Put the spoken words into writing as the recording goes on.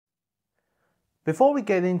Before we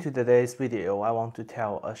get into today's video, I want to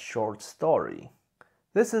tell a short story.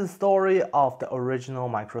 This is the story of the original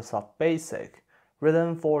Microsoft BASIC,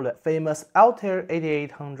 written for the famous Altair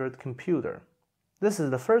 8800 computer. This is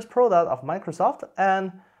the first product of Microsoft,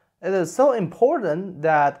 and it is so important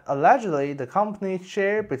that allegedly the company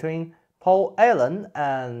share between Paul Allen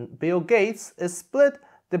and Bill Gates is split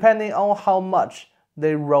depending on how much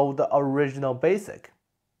they wrote the original BASIC.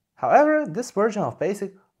 However, this version of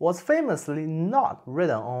BASIC was famously not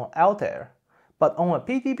written on Altair, but on a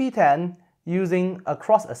PTP-10 using a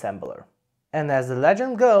cross-assembler. And as the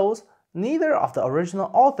legend goes, neither of the original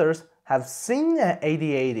authors have seen an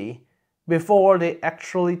 8080 before they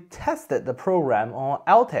actually tested the program on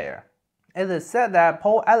Altair. It is said that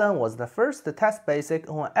Paul Allen was the first to test BASIC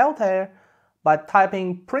on Altair by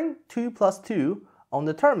typing print 2 plus 2 on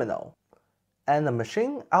the terminal, and the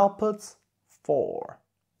machine outputs 4.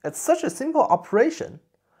 It's such a simple operation,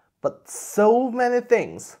 but so many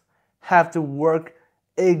things have to work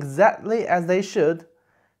exactly as they should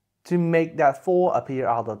to make that 4 appear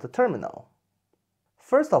out of the terminal.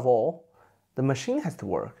 First of all, the machine has to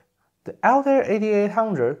work. The Altair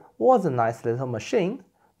 8800 was a nice little machine,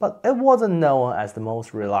 but it wasn't known as the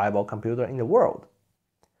most reliable computer in the world.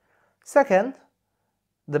 Second,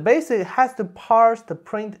 the BASIC has to parse the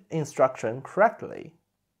print instruction correctly,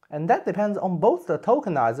 and that depends on both the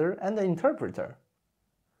tokenizer and the interpreter.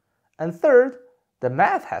 And third, the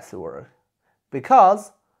math has to work,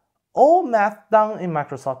 because all math done in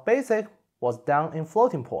Microsoft BASIC was done in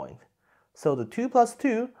floating point, so the 2 plus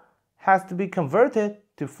 2 has to be converted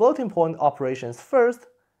to floating point operations first,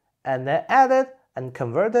 and then added and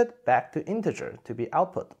converted back to integer to be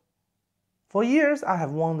output. For years, I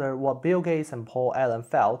have wondered what Bill Gates and Paul Allen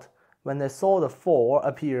felt when they saw the 4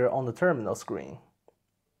 appear on the terminal screen.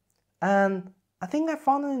 And I think I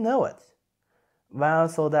finally know it. When I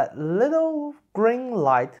saw that little green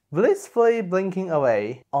light blissfully blinking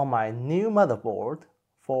away on my new motherboard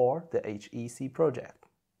for the HEC project.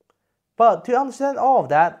 But to understand all of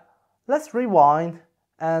that, let's rewind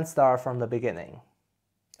and start from the beginning.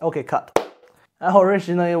 Okay, cut. I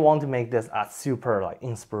originally want to make this a super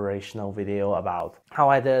inspirational video about how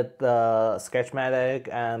I did the schematic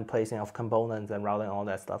and placing of components and routing, all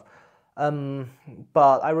that stuff.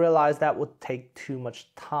 But I realized that would take too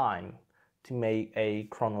much time to make a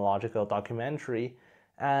chronological documentary,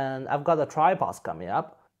 and I've got a tripod coming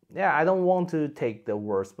up. Yeah, I don't want to take the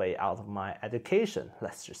worst way out of my education,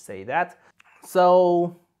 let's just say that.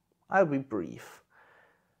 So I'll be brief.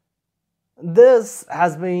 This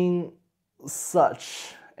has been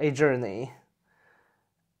such a journey,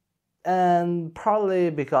 and probably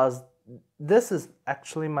because this is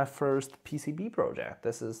actually my first PCB project.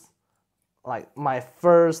 This is like my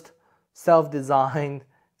first self-designed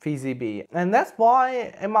PCB, and that's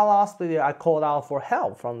why in my last video I called out for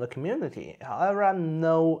help from the community. However, I'm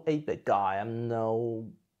no 8-bit guy, I'm no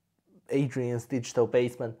Adrian's Digital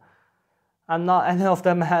Basement, I'm not any of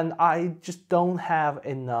them, and I just don't have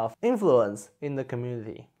enough influence in the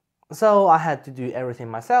community. So I had to do everything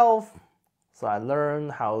myself. So I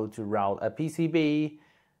learned how to route a PCB,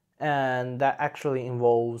 and that actually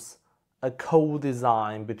involves a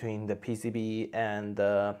co-design between the PCB and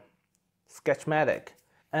the schematic.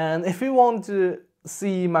 And if you want to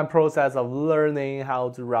see my process of learning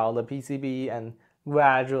how to route a PCB and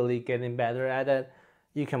gradually getting better at it,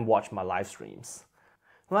 you can watch my live streams.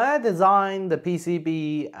 When I designed the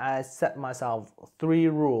PCB, I set myself 3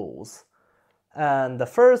 rules. And the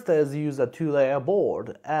first is use a 2-layer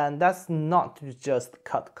board, and that's not to just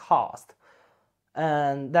cut cost.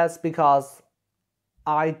 And that's because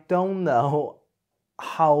I don't know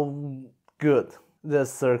how good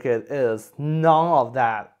this circuit is. None of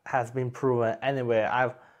that has been proven anywhere.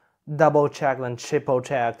 I've double checked and triple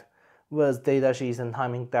checked with datasheets and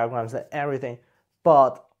timing diagrams and everything,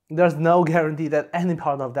 but there's no guarantee that any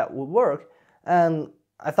part of that would work. And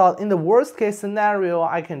I thought in the worst case scenario,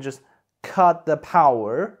 I can just cut the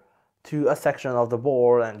power to a section of the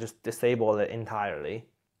board and just disable it entirely.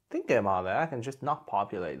 Thinking about that, I can just not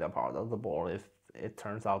populate that part of the board if it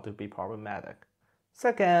turns out to be problematic.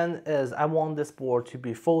 Second is I want this board to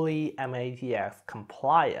be fully MATX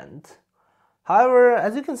compliant. However,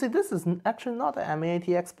 as you can see, this is actually not an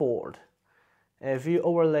MATX board. If you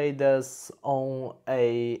overlay this on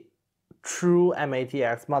a true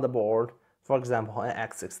MATX motherboard, for example an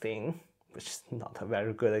X16, which is not a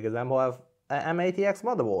very good example of an MATX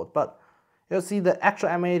motherboard, but you'll see the actual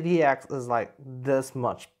MATX is like this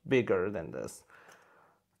much bigger than this.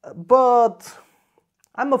 But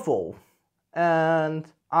I'm a fool, and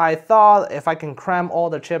I thought if I can cram all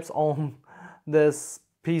the chips on this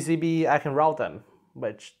PCB, I can route them.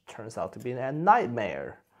 which turns out to be a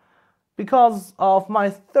nightmare. Because of my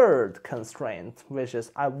third constraint, which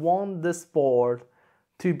is I want this board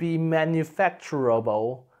to be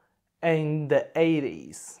manufacturable in the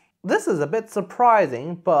 80s. This is a bit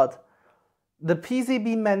surprising, but the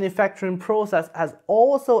PCB manufacturing process has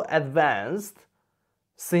also advanced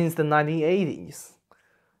since the 1980s.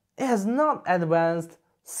 It has not advanced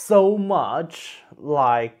so much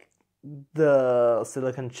like the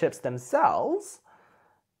silicon chips themselves,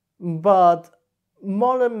 but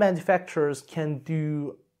modern manufacturers can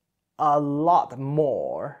do a lot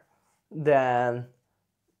more than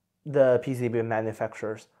the PCB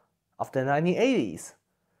manufacturers of the 1980s.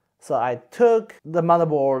 So I took the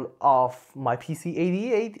motherboard of my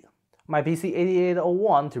PC88, my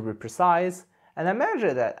PC8801 to be precise, and I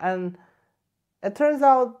measured it, and it turns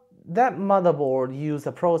out that motherboard used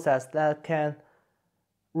a process that can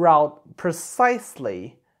route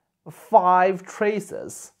precisely 5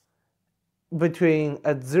 traces between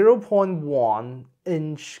a 0.1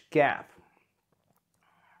 inch gap.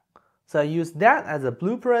 So I used that as a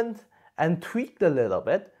blueprint and tweaked a little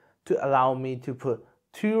bit to allow me to put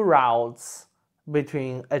 2 routes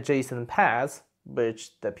between adjacent paths,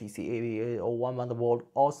 which the PC8801 motherboard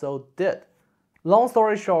also did. Long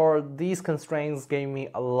story short, these constraints gave me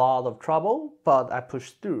a lot of trouble, but I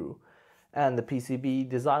pushed through, and the PCB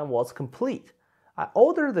design was complete. I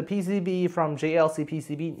ordered the PCB from JLC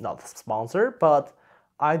PCB, not sponsored, but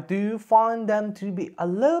I do find them to be a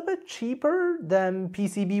little bit cheaper than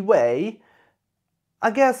PCB Way. I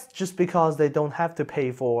guess just because they don't have to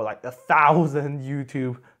pay for like 1,000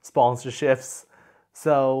 YouTube sponsorships,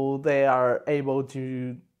 so they are able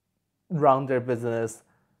to run their business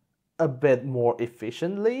a bit more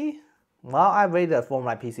efficiently. While I waited for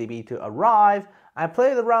my PCB to arrive, I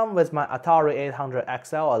played around with my Atari 800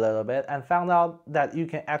 XL a little bit and found out that you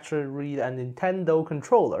can actually read a Nintendo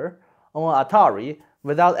controller on Atari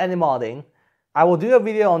without any modding. I will do a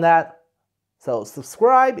video on that, so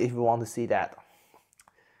subscribe if you want to see that.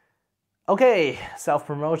 Okay,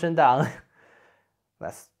 self-promotion done.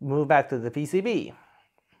 Let's move back to the PCB.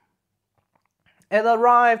 It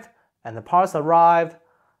arrived and the parts arrived.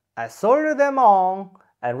 I soldered them on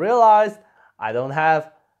and realized I don't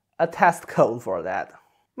have a test code for that.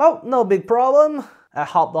 Well, no big problem. I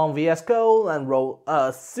hopped on VS Code and wrote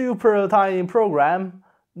a super tiny program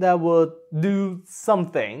that would do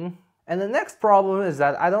something. And the next problem is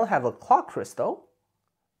that I don't have a clock crystal,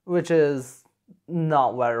 which is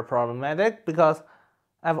not very problematic because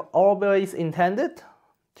I've always intended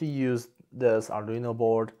to use this Arduino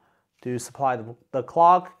board to supply the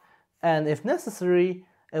clock, and if necessary,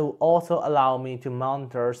 it will also allow me to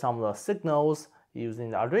monitor some of the signals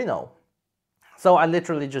using the Arduino. So I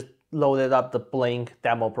literally just loaded up the Blink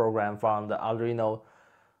demo program from the Arduino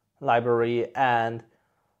library and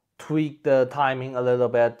tweaked the timing a little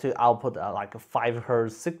bit to output like a 5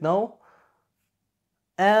 Hz signal.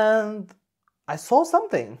 And I saw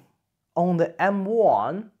something on the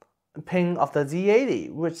M1 pin of the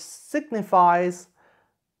Z80, which signifies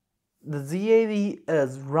the Z80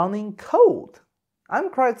 is running code. I'm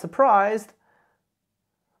quite surprised,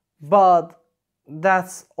 but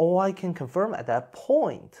that's all I can confirm at that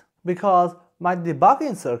point, because my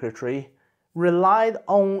debugging circuitry relied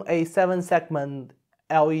on a 7-segment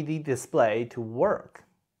LED display to work.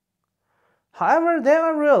 However, then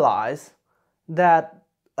I realized that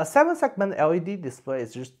a 7-segment LED display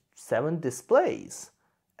is just 7 displays,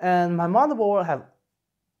 and my motherboard have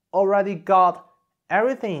already got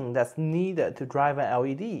everything that's needed to drive an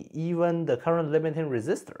LED, even the current limiting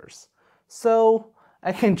resistors. So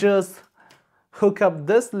I can just hook up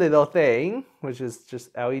this little thing, which is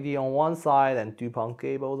just LED on one side and DuPont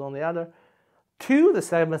cables on the other, to the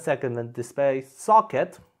 7-segment display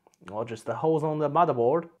socket, or just the holes on the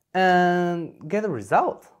motherboard, and get a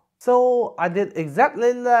result. So I did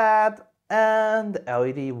exactly that, and the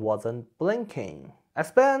LED wasn't blinking. I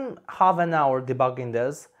spent half an hour debugging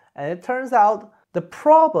this, and it turns out the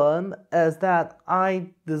problem is that I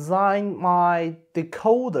designed my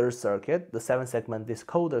decoder circuit, the 7-segment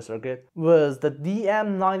decoder circuit, with the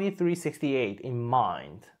DM9368 in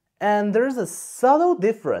mind. And there's a subtle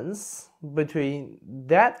difference between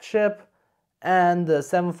that chip and the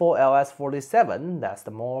 74LS47, that's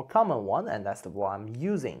the more common one, and that's the one I'm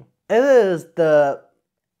using. It is the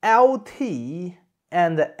LT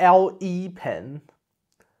and the LE pin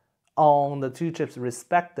on the 2 chips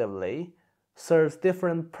respectively serves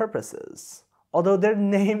different purposes, although their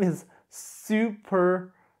name is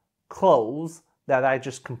super close that I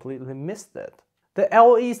just completely missed it. The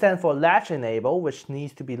LE stands for latch enable, which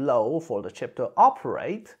needs to be low for the chip to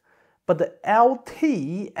operate, but the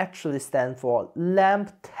LT actually stands for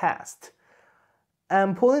lamp test.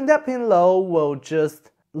 And pulling that pin low will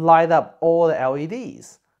just light up all the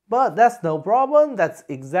LEDs. But that's no problem, that's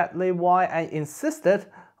exactly why I insisted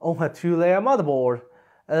on a 2-layer motherboard.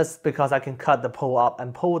 It's because I can cut the pull up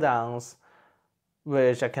and pull downs,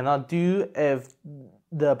 which I cannot do if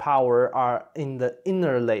the power are in the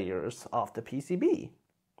inner layers of the PCB.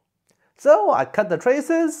 So I cut the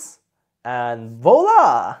traces and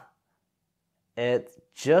voila! It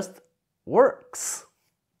just works.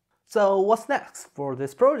 So what's next for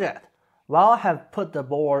this project? Well, I have put the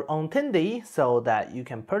board on Tindie so that you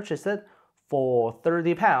can purchase it for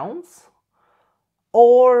 £30,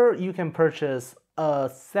 or you can purchase a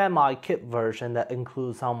semi-kit version that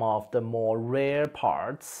includes some of the more rare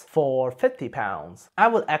parts for £50. I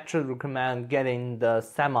would actually recommend getting the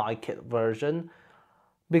semi-kit version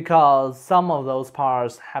because some of those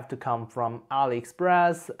parts have to come from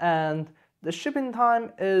AliExpress and the shipping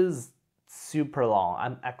time is super long.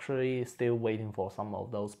 I'm actually still waiting for some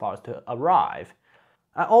of those parts to arrive.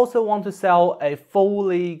 I also want to sell a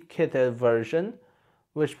fully kitted version,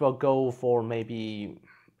 which will go for maybe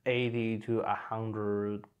 80 to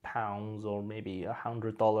 100 pounds or maybe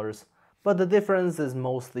 $100. But the difference is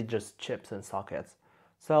mostly just chips and sockets.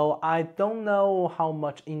 So I don't know how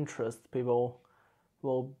much interest people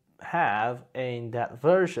will have in that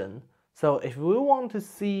version. So if we want to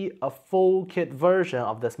see a full kit version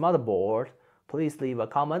of this motherboard, please leave a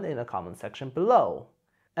comment in the comment section below.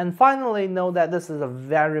 And finally, note that this is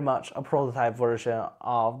very much a prototype version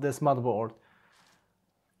of this motherboard.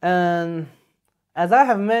 And as I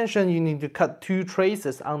have mentioned, you need to cut 2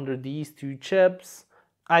 traces under these 2 chips.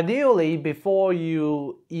 Ideally, before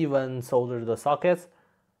you even solder the sockets.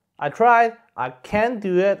 I tried, I can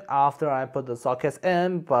do it after I put the sockets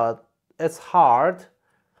in, but it's hard.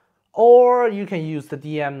 Or you can use the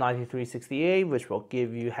DM9368, which will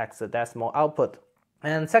give you hexadecimal output.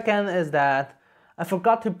 And second is that I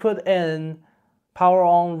forgot to put in power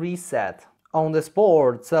on reset on this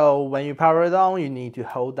board, so when you power it on, you need to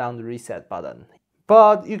hold down the reset button.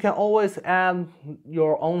 But you can always add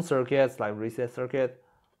your own circuits, like reset circuit,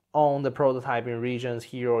 on the prototyping regions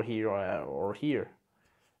here or here or here.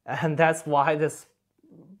 And that's why this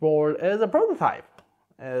board is a prototype.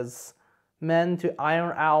 It's meant to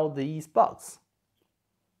iron out these bugs.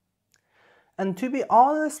 And to be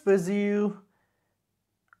honest with you,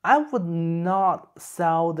 I would not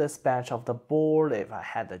sell this batch of the board if I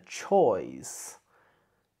had the choice.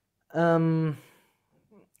 It's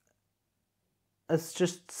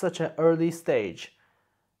just such an early stage.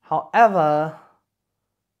 However,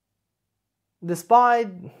 despite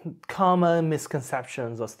common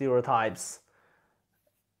misconceptions or stereotypes,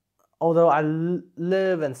 although I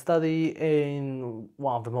live and study in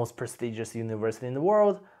one of the most prestigious universities in the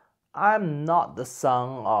world, I'm not the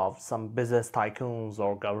son of some business tycoons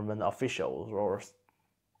or government officials or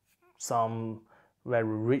some very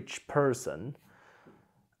rich person.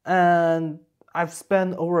 And I've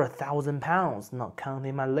spent over £1,000, not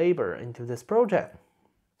counting my labor, into this project.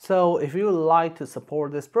 So if you would like to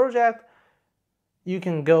support this project, you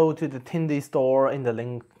can go to the Tindie store in the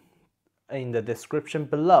link in the description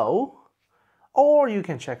below, or you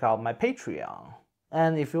can check out my Patreon.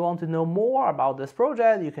 And if you want to know more about this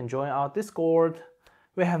project, you can join our Discord.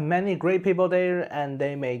 We have many great people there and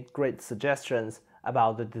they make great suggestions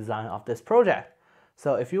about the design of this project.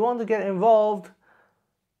 So if you want to get involved,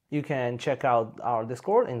 you can check out our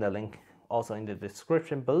Discord in the link also in the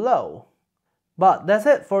description below. But that's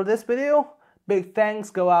it for this video. Big thanks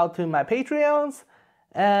go out to my Patreons.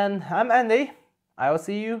 And I'm Andy. I will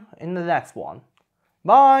see you in the next one.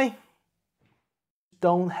 Bye!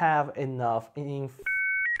 Don't have enough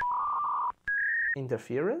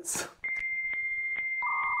interference?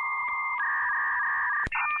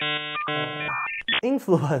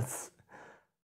 Influence.